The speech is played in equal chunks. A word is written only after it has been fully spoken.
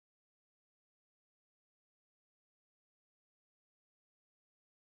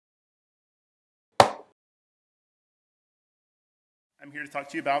I'm here to talk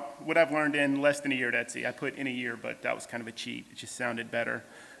to you about what I've learned in less than a year at Etsy. I put in a year, but that was kind of a cheat. It just sounded better.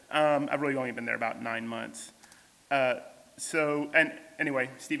 I've really only been there about 9 months. Anyway,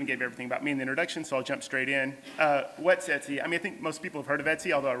 Stephen gave everything about me in the introduction, so I'll jump straight in. What's Etsy? I mean, I think most people have heard of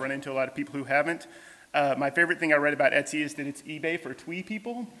Etsy, although I run into a lot of people who haven't. My favorite thing I read about Etsy is that it's eBay for twee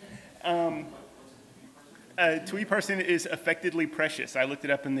people. Twee person is affectedly precious. I looked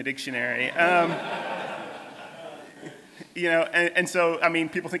it up in the dictionary. So, I mean,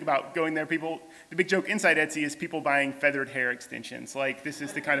 people think about going there. The big joke inside Etsy is people buying feathered hair extensions. Like, this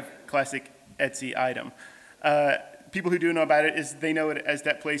is the kind of classic Etsy item. People who do know about it they know it as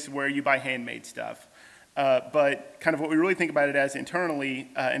that place where you buy handmade stuff. But kind of what we really think about it as internally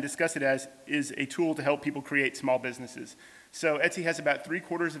and discuss it as is a tool to help people create small businesses. So Etsy has about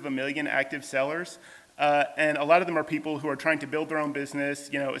 750,000 active sellers. And a lot of them are people who are trying to build their own business,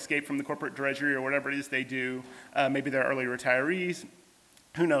 escape from the corporate drudgery or whatever it is they do. Maybe they're early retirees.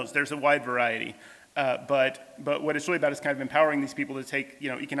 Who knows? There's a wide variety. But what it's really about is kind of empowering these people to take,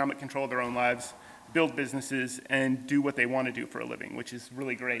 economic control of their own lives, build businesses, and do what they want to do for a living, which is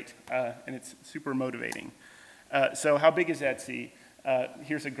really great. And it's super motivating. So how big is Etsy?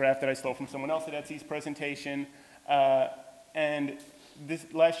 Here's a graph that I stole from someone else at Etsy's presentation. And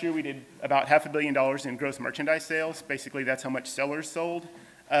last year we did about $500 million in gross merchandise sales. Basically, that's how much sellers sold.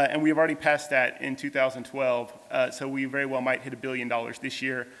 And we have already passed that in 2012. So we very well might hit $1 billion this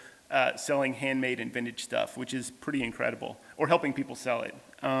year selling handmade and vintage stuff, which is pretty incredible, or helping people sell it.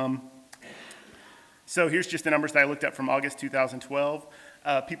 So here's just the numbers that I looked up from August 2012.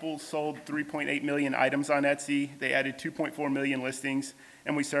 People sold 3.8 million items on Etsy. They added 2.4 million listings,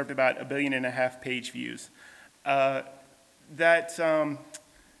 and we served about 1.5 billion page views. I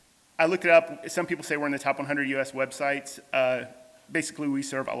looked it up. Some people say we're in the top 100 US websites. Basically, we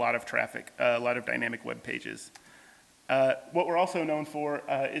serve a lot of traffic, a lot of dynamic web pages. What we're also known for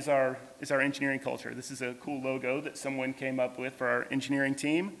is our engineering culture. This is a cool logo that someone came up with for our engineering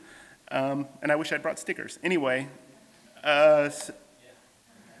team. And I wish I'd brought stickers. Anyway,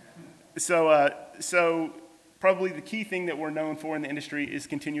 so probably the key thing that we're known for in the industry is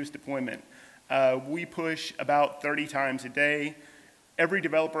continuous deployment. We push about 30 times a day. Every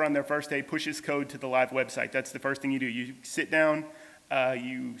developer on their first day pushes code to the live website. That's the first thing you do. You sit down,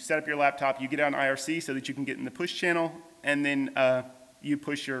 you set up your laptop, you get on IRC so that you can get in the push channel, and then you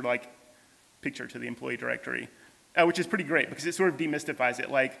push your picture to the employee directory. Which is pretty great because it sort of demystifies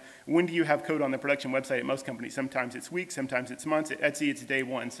it. Like, when do you have code on the production website at most companies? Sometimes it's weeks, sometimes it's months. At Etsy, it's day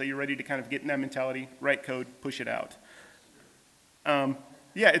one. So you're ready to kind of get in that mentality, write code, push it out.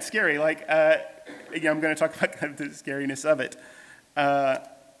 Yeah, it's scary. I'm going to talk about kind of the scariness of it.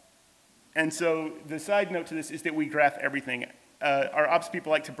 And so the side note to this is that we graph everything. Our ops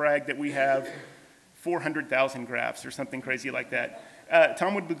people like to brag that we have 400,000 graphs or something crazy like that.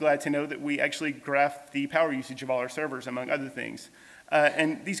 Tom would be glad to know that we actually graph the power usage of all our servers, among other things.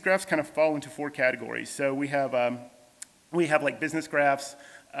 And these graphs kind of fall into 4 categories. So we have business graphs,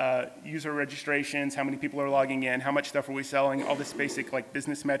 user registrations, how many people are logging in, how much stuff are we selling, all this basic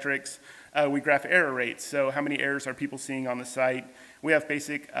business metrics. We graph error rates, so how many errors are people seeing on the site. We have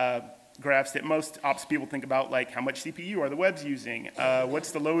basic graphs that most ops people think about, like how much CPU are the webs using,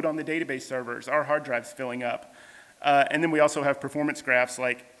 what's the load on the database servers, are hard drives filling up. And then we also have performance graphs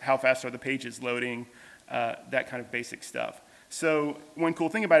like how fast are the pages loading, that kind of basic stuff. So one cool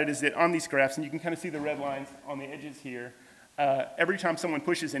thing about it is that on these graphs, and you can kind of see the red lines on the edges here, every time someone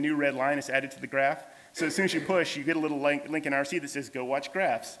pushes, a new red line is added to the graph. So as soon as you push, you get a little link in RC that says, go watch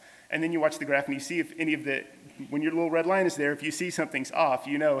graphs. And then you watch the graph and you see if any of when your little red line is there, if you see something's off,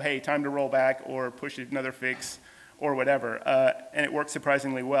 you know, hey, time to roll back or push another fix or whatever, and it worked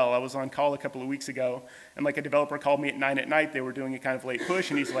surprisingly well. I was on call a couple of weeks ago, and a developer called me at 9 at night. They were doing a kind of late push,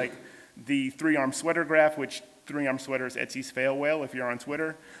 and he's like, the 3-arm sweater graph, which 3-arm sweater is Etsy's fail whale if you're on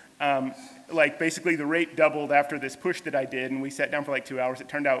Twitter. Basically the rate doubled after this push that I did, and we sat down for 2 hours. It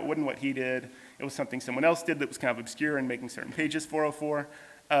turned out it wasn't what he did. It was something someone else did that was kind of obscure and making certain pages 404.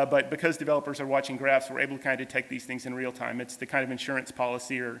 But because developers are watching graphs, we're able to kind of detect these things in real time. It's the kind of insurance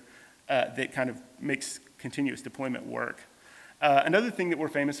policy that kind of makes continuous deployment work. Another thing that we're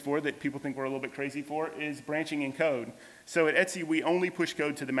famous for that people think we're a little bit crazy for is branching in code. So at Etsy, we only push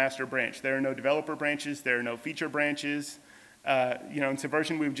code to the master branch. There are no developer branches. There are no feature branches. In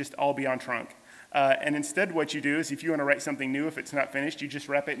Subversion, we would just all be on trunk. And instead what you do is if you want to write something new, if it's not finished, you just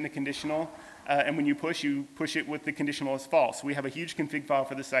wrap it in the conditional. And when you push it with the conditional as false. We have a huge config file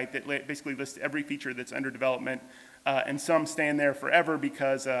for the site that basically lists every feature that's under development. And some stay in there forever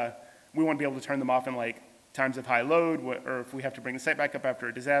because we want to be able to turn them off in times of high load, or if we have to bring the site back up after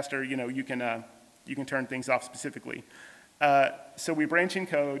a disaster, you can turn things off specifically. So we branch in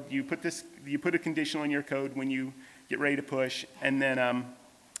code. You put a conditional in your code when you get ready to push, and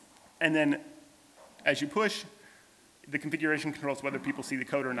then as you push, the configuration controls whether people see the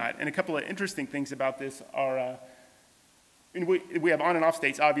code or not. And a couple of interesting things about this are, we have on and off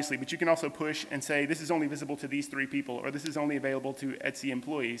states, obviously, but you can also push and say, this is only visible to these 3 people, or this is only available to Etsy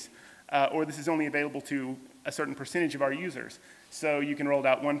employees, or this is only available to a certain percentage of our users. So you can roll it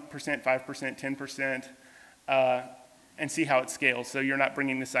out 1%, 5%, 10%, and see how it scales. So you're not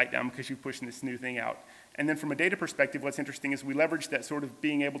bringing the site down because you've pushed this new thing out. And then from a data perspective, what's interesting is we leverage that sort of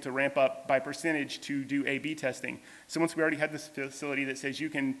being able to ramp up by percentage to do A/B testing. So once we already had this facility that says you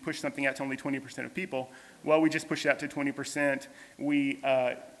can push something out to only 20% of people, well, we just push it out to 20%. We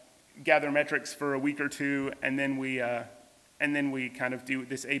gather metrics for a week or 2, and then we kind of do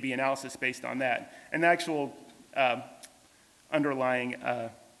this A/B analysis based on that. And the actual underlying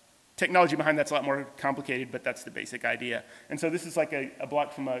technology behind that's a lot more complicated, but that's the basic idea. And so this is like a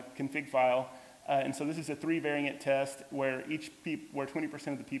block from a config file. And so this is a 3-variant test where 20%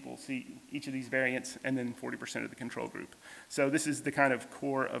 of the people see each of these variants, and then 40% of the control group. So this is the kind of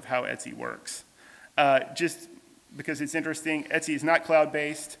core of how Etsy works. Just because it's interesting, Etsy is not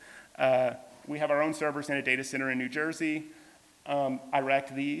cloud-based. We have our own servers in a data center in New Jersey. I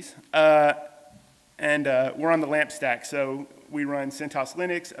racked these. And we're on the LAMP stack. So we run CentOS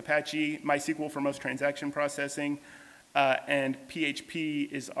Linux, Apache, MySQL for most transaction processing. And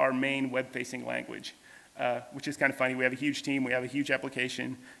PHP is our main web-facing language, which is kind of funny. We have a huge team. We have a huge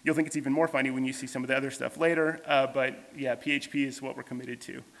application. You'll think it's even more funny when you see some of the other stuff later. But yeah, PHP is what we're committed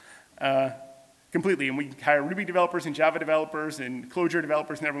to completely. And we hire Ruby developers and Java developers and Clojure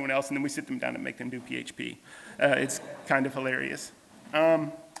developers and everyone else, and then we sit them down and make them do PHP. It's kind of hilarious.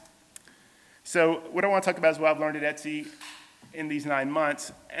 So what I want to talk about is what I've learned at Etsy in these 9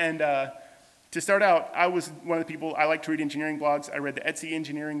 months. And to start out, I was one of the people, I like to read engineering blogs. I read the Etsy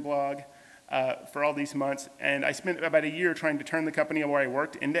engineering blog for all these months, and I spent about a year trying to turn the company where I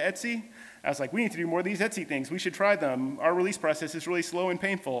worked into Etsy. I was like, we need to do more of these Etsy things. We should try them. Our release process is really slow and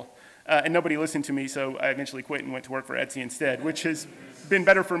painful. And nobody listened to me, so I eventually quit and went to work for Etsy instead, which has been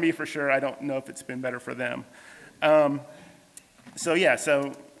better for me for sure. I don't know if it's been better for them. The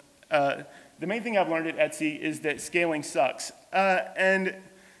main thing I've learned at Etsy is that scaling sucks. And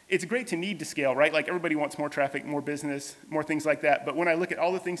it's great to need to scale, right? Like everybody wants more traffic, more business, more things like that. But when I look at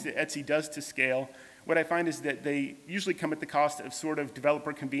all the things that Etsy does to scale, what I find is that they usually come at the cost of sort of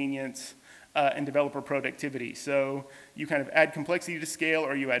developer convenience and developer productivity. So you kind of add complexity to scale,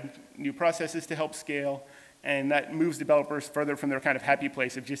 or you add new processes to help scale, and that moves developers further from their kind of happy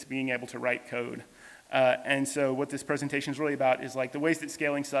place of just being able to write code. And so what this presentation is really about is like the ways that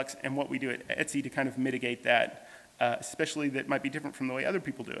scaling sucks and what we do at Etsy to kind of mitigate that. Especially that might be different from the way other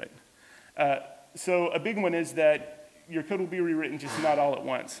people do it. So a big one is that your code will be rewritten, just not all at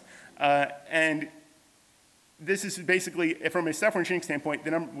once. And this is basically, from a software engineering standpoint,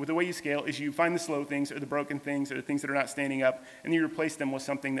 the way you scale is you find the slow things or the broken things or the things that are not standing up, and you replace them with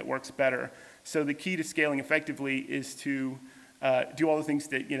something that works better. So the key to scaling effectively is to do all the things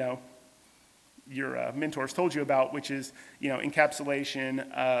that your mentors told you about, which is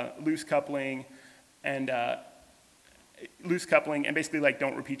encapsulation, loose coupling, and basically like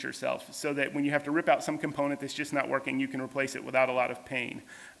don't repeat yourself, so that when you have to rip out some component that's just not working, you can replace it without a lot of pain.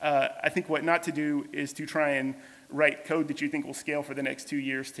 I think what not to do is to try and write code that you think will scale for the next 2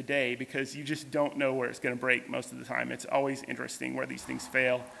 years today, because you just don't know where it's going to break most of the time. It's always interesting where these things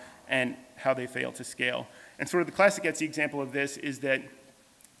fail and how they fail to scale. And sort of the classic Etsy example of this is that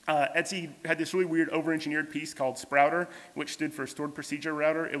Etsy had this really weird over-engineered piece called Sprouter, which stood for Stored Procedure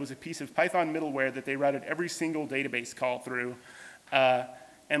Router. It was a piece of Python middleware that they routed every single database call through.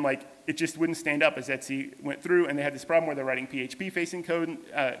 And like, it just wouldn't stand up as Etsy went through, and they had this problem where they're writing PHP-facing code,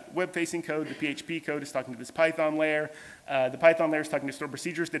 web-facing code. The PHP code is talking to this Python layer. The Python layer is talking to stored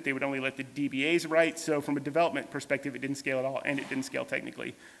procedures that they would only let the DBAs write. So from a development perspective, it didn't scale at all, and it didn't scale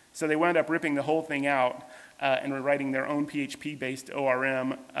technically. So they wound up ripping the whole thing out and rewriting their own PHP-based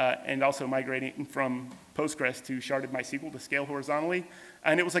ORM, and also migrating from Postgres to sharded MySQL to scale horizontally.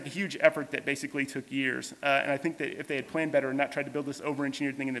 And it was like a huge effort that basically took years. And I think that if they had planned better and not tried to build this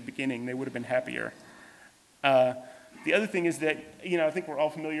over-engineered thing in the beginning, they would have been happier. The other thing is that, I think we're all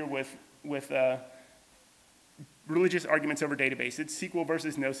familiar with religious arguments over database. It's SQL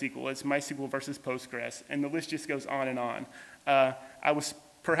versus NoSQL. It's MySQL versus Postgres. And the list just goes on and on. I was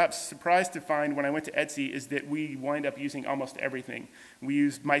perhaps surprised to find when I went to Etsy is that we wind up using almost everything. We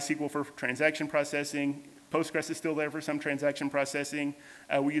use MySQL for transaction processing. Postgres is still there for some transaction processing.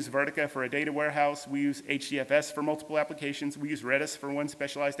 We use Vertica for a data warehouse. We use HDFS for multiple applications. We use Redis for one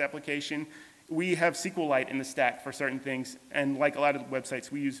specialized application. we have SQLite in the stack for certain things, and like a lot of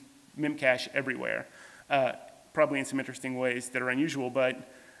websites, we use memcache everywhere, probably in some interesting ways that are unusual, but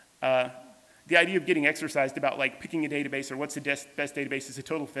the idea of getting exercised about like picking a database or what's the best database is a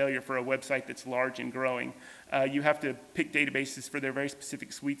total failure for a website that's large and growing. You have to pick databases for their very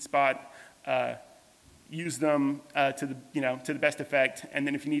specific sweet spot, use them to the best effect, and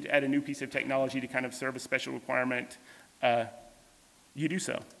then if you need to add a new piece of technology to kind of serve a special requirement, you do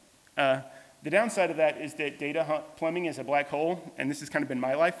so. The downside of that is that data plumbing is a black hole, and this has kind of been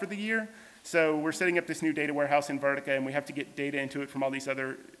my life for the year. So we're setting up this new data warehouse in Vertica, and we have to get data into it from all these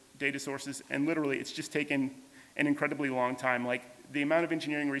other data sources, and literally it's just taken an incredibly long time. Like the amount of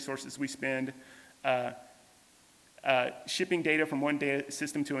engineering resources we spend shipping data from one data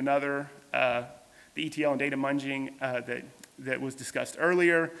system to another, the ETL and data munging that was discussed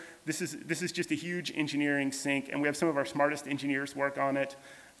earlier. This is just a huge engineering sink, and we have some of our smartest engineers work on it.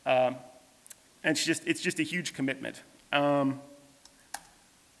 And it's just a huge commitment.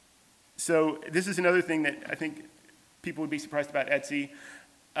 So this is another thing that I think people would be surprised about Etsy.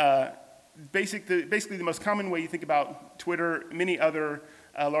 Basically, the most common way you think about Twitter, many other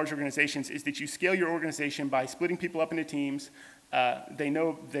large organizations, is that you scale your organization by splitting people up into teams. They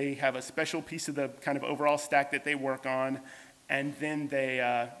know they have a special piece of the kind of overall stack that they work on, and then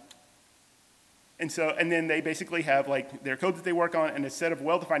they basically have like their code that they work on and a set of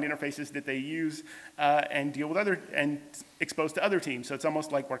well-defined interfaces that they use and deal with and expose to other teams. So it's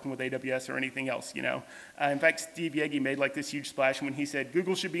almost like working with AWS or anything else, you know. In fact, Steve Yegi made like this huge splash when he said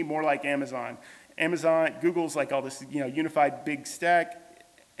Google should be more like Amazon. Google's like all this, unified big stack.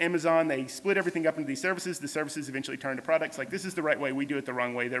 Amazon, they split everything up into these services. The services eventually turn to products. Like, this is the right way. We do it the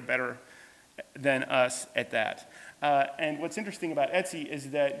wrong way. They're better than us at that. And what's interesting about Etsy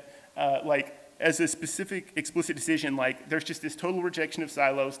is that, as a specific explicit decision, like, there's just this total rejection of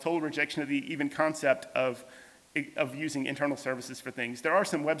silos, total rejection of the even concept of using internal services for things. There are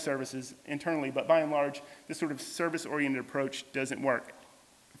some web services internally, but by and large, this sort of service-oriented approach doesn't work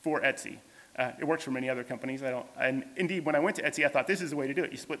for Etsy. It works for many other companies. And indeed, when I went to Etsy, I thought this is the way to do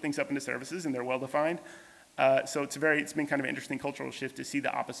it. You split things up into services, and they're well-defined. So it's been kind of an interesting cultural shift to see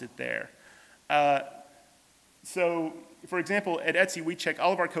the opposite there. So, for example, at Etsy, we check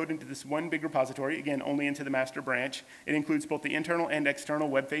all of our code into this one big repository, again, only into the master branch. It includes both the internal and external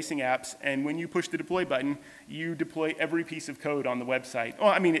web-facing apps, and when you push the deploy button, you deploy every piece of code on the website. Well,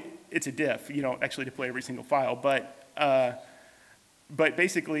 I mean, it's a diff. You don't actually deploy every single file, but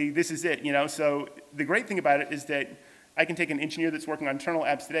basically, this is it, So the great thing about it is that I can take an engineer that's working on internal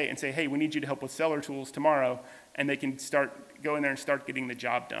apps today and say, hey, we need you to help with seller tools tomorrow, and they can go in there and start getting the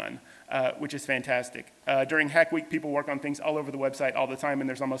job done, which is fantastic. During Hack Week, people work on things all over the website all the time, and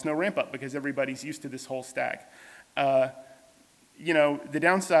there's almost no ramp up because everybody's used to this whole stack. The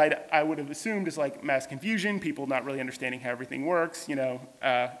downside, I would have assumed, is like mass confusion, people not really understanding how everything works.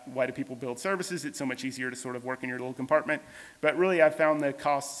 Why do people build services? It's so much easier to sort of work in your little compartment. But really, I've found the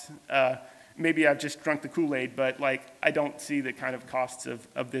costs, maybe I've just drunk the Kool-Aid, but like I don't see the kind of costs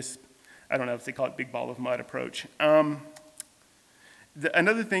of this, I don't know if they call it big ball of mud approach.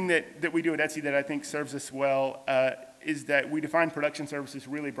 Another thing that we do at Etsy that I think serves us well is that we define production services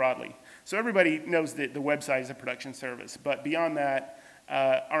really broadly. So everybody knows that the website is a production service, but beyond that,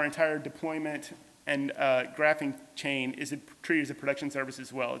 our entire deployment and graphing chain is treated as a production service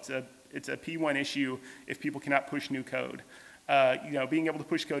as well. It's a P1 issue if people cannot push new code. Being able to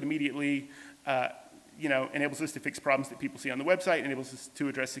push code immediately, enables us to fix problems that people see on the website, enables us to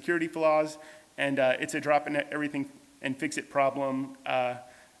address security flaws, and it's a drop in everything and fix it problem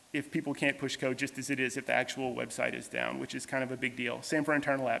if people can't push code just as it is if the actual website is down, which is kind of a big deal. Same for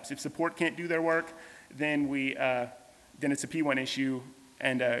internal apps. If support can't do their work, then it's a P1 issue,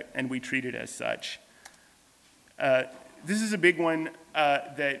 and we treat it as such. This is a big one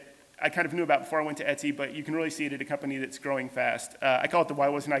that I kind of knew about before I went to Etsy, but you can really see it at a company that's growing fast. I call it the Why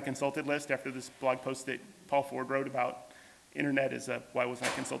Wasn't I Consulted list after this blog post that Paul Ford wrote about internet as a Why Wasn't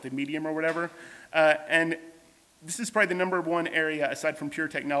I Consulted medium or whatever. And this is probably the number one area, aside from pure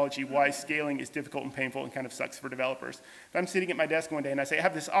technology, why scaling is difficult and painful and kind of sucks for developers. If I'm sitting at my desk one day and I say, I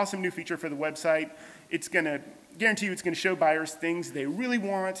have this awesome new feature for the website, it's going to guarantee you it's going to show buyers things they really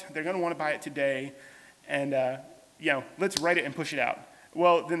want, they're going to want to buy it today, and let's write it and push it out.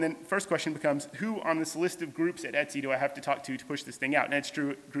 Well, then the first question becomes, who on this list of groups at Etsy do I have to talk to push this thing out? And it's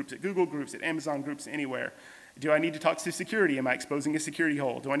true, groups at Google, groups at Amazon, groups anywhere. Do I need to talk to security? Am I exposing a security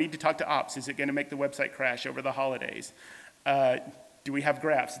hole? Do I need to talk to ops? Is it going to make the website crash over the holidays? do we have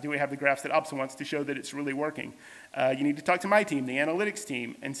graphs? Do we have the graphs that Ops wants to show that it's really working? You need to talk to my team, the analytics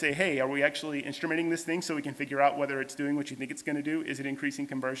team, and say, hey, are we actually instrumenting this thing so we can figure out whether it's doing what you think it's going to do? Is it increasing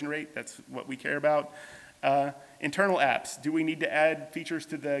conversion rate? That's what we care about. Internal apps. Do we need to add features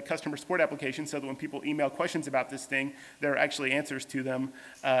to the customer support application so that when people email questions about this thing, there are actually answers to them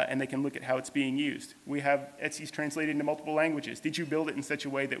and they can look at how it's being used? We have Etsy's translated into multiple languages. Did you build it in such a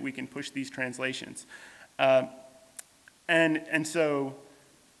way that we can push these translations? And so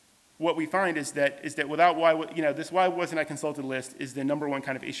what we find is that without this why wasn't I consulted list is the #1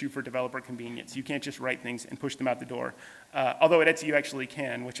 kind of issue for developer convenience. You can't just write things and push them out the door. Although at Etsy you actually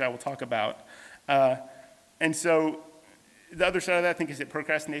can, which I will talk about. And so the other side of that, I think, is that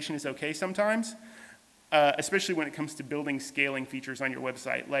procrastination is okay sometimes, especially when it comes to building scaling features on your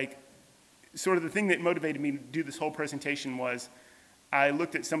website. Like, sort of the thing that motivated me to do this whole presentation was I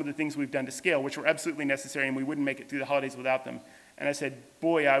looked at some of the things we've done to scale, which were absolutely necessary, and we wouldn't make it through the holidays without them. And I said,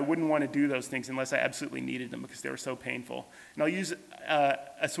 boy, I wouldn't want to do those things unless I absolutely needed them because they were so painful. And I'll use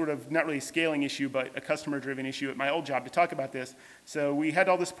a sort of, not really a scaling issue, but a customer-driven issue at my old job to talk about this. So we had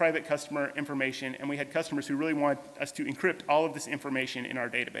all this private customer information, and we had customers who really wanted us to encrypt all of this information in our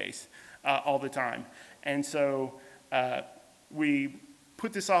database all the time. And so we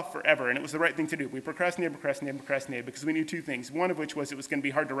put this off forever, and it was the right thing to do. We procrastinated because we knew two things. One of which was it was going to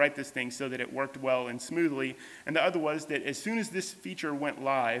be hard to write this thing so that it worked well and smoothly, and the other was that as soon as this feature went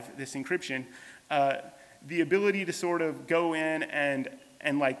live, this encryption, the ability to sort of go in and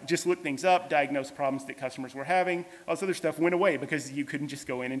like just look things up, diagnose problems that customers were having, all this other stuff went away because you couldn't just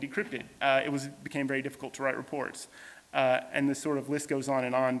go in and decrypt it. It became very difficult to write reports. And the sort of list goes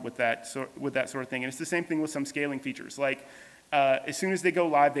on with that sort of thing. And it's the same thing with some scaling features. Like, as soon as they go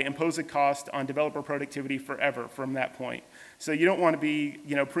live, they impose a cost on developer productivity forever from that point. So you don't want to be,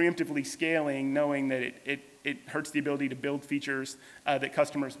 preemptively scaling, knowing that it hurts the ability to build features that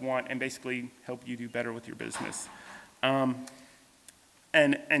customers want and basically help you do better with your business. And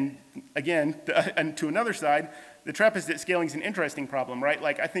again, and to another side, the trap is that scaling is an interesting problem, right?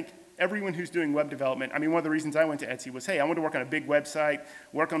 Like, I think everyone who's doing web development, I mean, one of the reasons I went to Etsy was, hey, I want to work on a big website,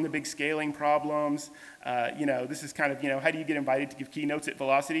 work on the big scaling problems. This is kind of, how do you get invited to give keynotes at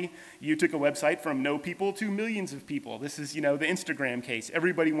Velocity? You took a website from no people to millions of people. This is, the Instagram case.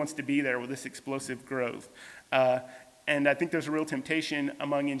 Everybody wants to be there with this explosive growth. And I think there's a real temptation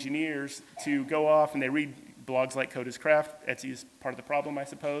among engineers to go off and they read blogs like Code is Craft. Etsy is part of the problem, I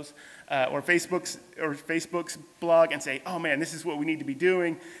suppose. Or Facebook's blog and say, oh man, this is what we need to be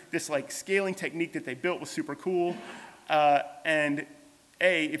doing. This like scaling technique that they built was super cool. And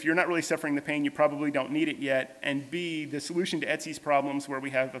A, if you're not really suffering the pain, you probably don't need it yet. And B, the solution to Etsy's problems where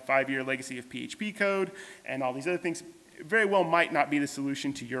we have a 5-year legacy of PHP code and all these other things very well might not be the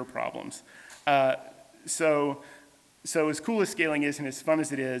solution to your problems. So as cool as scaling is and as fun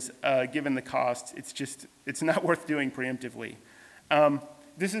as it is, given the costs, it's not worth doing preemptively.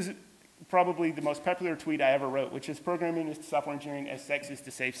 This is probably the most popular tweet I ever wrote, which is programming is to software engineering as sex is to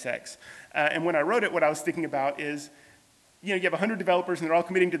safe sex. And when I wrote it, what I was thinking about is, you have 100 developers and they're all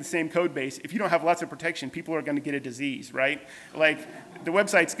committing to the same code base. If you don't have lots of protection, people are going to get a disease, right? Like, the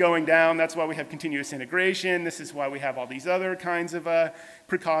website's going down. That's why we have continuous integration. This is why we have all these other kinds of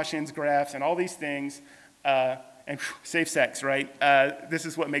precautions, graphs, and all these things. And safe sex, right? This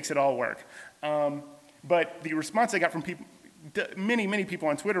is what makes it all work. But the response I got from people, many people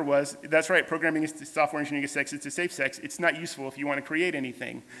on Twitter was, that's right, programming is to software engineering is sex, it's to safe sex. It's not useful if you want to create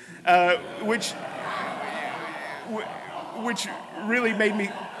anything. Which really made me,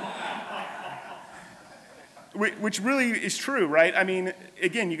 which really is true, right? I mean,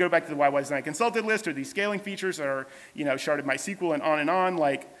 again, you go back to the why wasn't I consulted list or these scaling features or, sharded MySQL and on,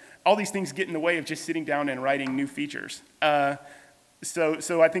 like, all these things get in the way of just sitting down and writing new features.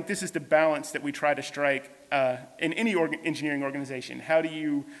 So I think this is the balance that we try to strike in any engineering organization. How do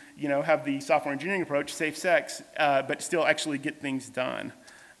you, have the software engineering approach, safe sex, but still actually get things done?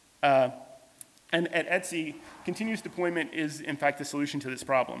 And at Etsy, continuous deployment is, in fact, the solution to this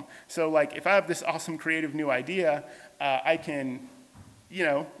problem. So, like, if I have this awesome creative new idea, I can,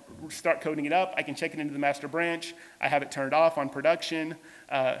 start coding it up. I can check it into the master branch. I have it turned off on production.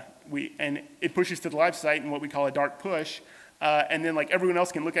 And it pushes to the live site in what we call a dark push. And then, like, everyone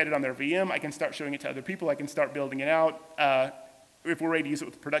else can look at it on their VM. I can start showing it to other people. I can start building it out. If we're ready to use it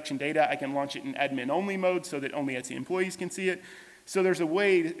with production data, I can launch it in admin-only mode so that only Etsy employees can see it. So there's a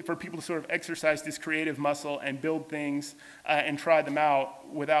way for people to sort of exercise this creative muscle and build things and try them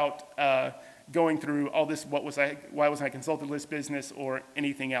out without going through all this why wasn't I consulted list business or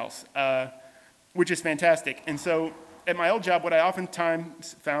anything else, which is fantastic. And so at my old job, what I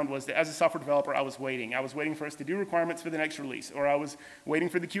oftentimes found was that as a software developer, I was waiting. I was waiting for us to do requirements for the next release, or I was waiting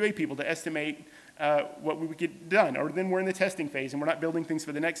for the QA people to estimate what we would get done, or then we're in the testing phase and we're not building things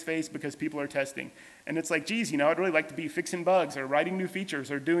for the next phase because people are testing. And it's like, geez, I'd really like to be fixing bugs or writing new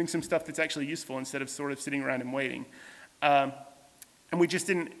features or doing some stuff that's actually useful instead of sort of sitting around and waiting. And we just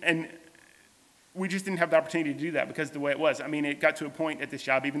didn't have the opportunity to do that because of the way it was. I mean, it got to a point at this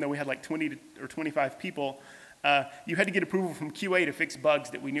job, even though we had like 20 or 25 people, you had to get approval from QA to fix bugs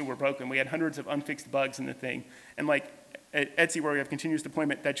that we knew were broken. We had hundreds of unfixed bugs in the thing. And like at Etsy, where we have continuous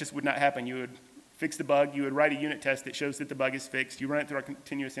deployment, that just would not happen. You would fix the bug, you would write a unit test that shows that the bug is fixed, you run it through our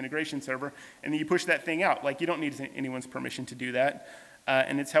continuous integration server, and then you push that thing out. Like, you don't need anyone's permission to do that.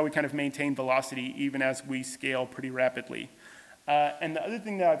 And it's how we kind of maintain velocity even as we scale pretty rapidly. And the other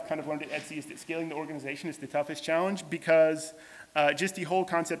thing that I've kind of learned at Etsy is that scaling the organization is the toughest challenge because just the whole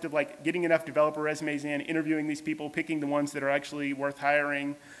concept of like getting enough developer resumes in, interviewing these people, picking the ones that are actually worth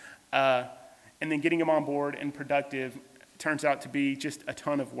hiring, and then getting them on board and productive turns out to be just a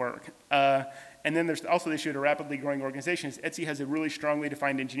ton of work. And then there's also the issue of a rapidly growing organization. Etsy has a really strongly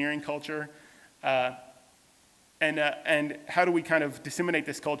defined engineering culture. And how do we kind of disseminate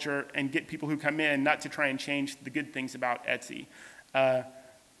this culture and get people who come in not to try and change the good things about Etsy?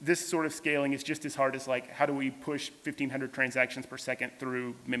 This sort of scaling is just as hard as like, how do we push 1,500 transactions per second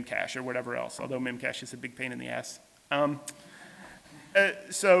through Memcache or whatever else, although Memcache is a big pain in the ass.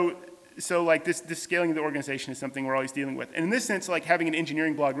 So like this scaling of the organization is something we're always dealing with. And in this sense, like having an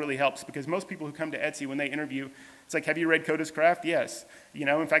engineering blog really helps because most people who come to Etsy, when they interview, it's like, have you read Code as Craft? Yes.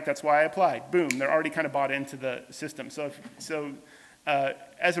 In fact, that's why I applied. Boom, they're already kind of bought into the system. So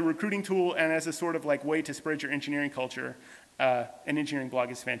as a recruiting tool and as a sort of like way to spread your engineering culture, an engineering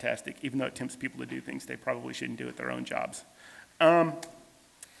blog is fantastic, even though it tempts people to do things they probably shouldn't do at their own jobs.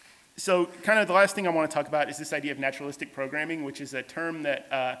 So kind of the last thing I want to talk about is this idea of naturalistic programming, which is a term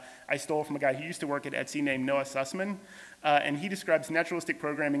that I stole from a guy who used to work at Etsy named Noah Sussman. And he describes naturalistic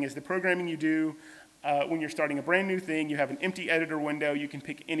programming as the programming you do when you're starting a brand new thing. You have an empty editor window. You can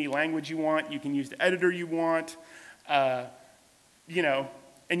pick any language you want. You can use the editor you want, and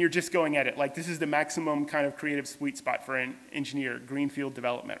you're just going at it. Like, this is the maximum kind of creative sweet spot for an engineer, greenfield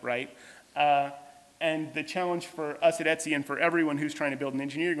development, right? And the challenge for us at Etsy and for everyone who's trying to build an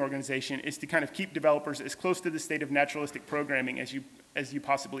engineering organization is to kind of keep developers as close to the state of naturalistic programming as you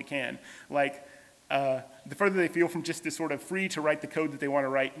possibly can. Like, the further they feel from just this sort of free to write the code that they want to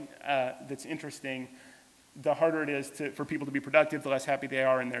write that's interesting, the harder it is for people to be productive, the less happy they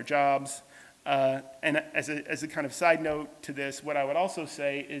are in their jobs. And as a kind of side note to this, what I would also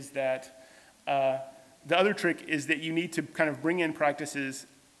say is that the other trick is that you need to kind of bring in practices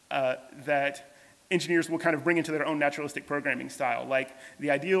that engineers will kind of bring into their own naturalistic programming style. Like,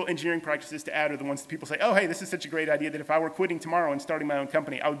 the ideal engineering practices to add are the ones that people say, oh, hey, this is such a great idea that if I were quitting tomorrow and starting my own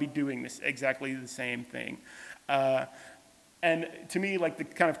company, I would be doing this exactly the same thing. And to me, like, the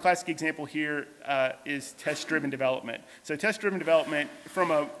kind of classic example here is test-driven development. So test-driven development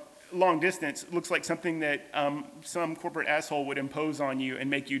from a long distance looks like something that some corporate asshole would impose on you and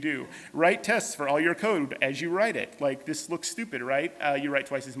make you do. Write tests for all your code as you write it. Like, this looks stupid, right? You write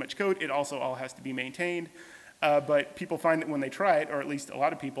twice as much code. It also all has to be maintained. But people find that when they try it, or at least a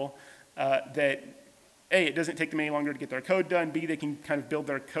lot of people, that A, it doesn't take them any longer to get their code done. B, they can kind of build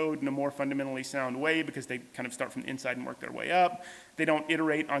their code in a more fundamentally sound way because they kind of start from the inside and work their way up. They don't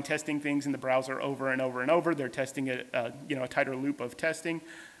iterate on testing things in the browser over and over and over. They're testing a tighter loop of testing.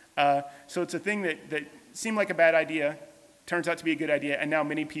 So it's a thing that seemed like a bad idea, turns out to be a good idea, and now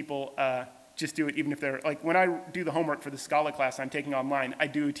many people just do it even if they're, like, when I do the homework for the Scala class I'm taking online, I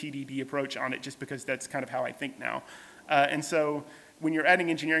do a TDD approach on it just because that's kind of how I think now. And so when you're adding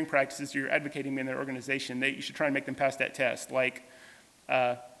engineering practices, you're advocating in their organization, you should try and make them pass that test. Like,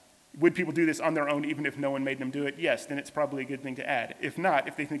 would people do this on their own even if no one made them do it? Yes, then it's probably a good thing to add. If not,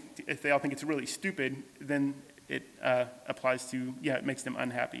 if they all think it's really stupid, then it applies to, it makes them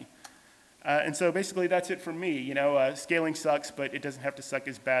unhappy. And so basically that's it from me. Scaling sucks, but it doesn't have to suck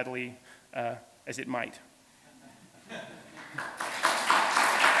as badly as it might.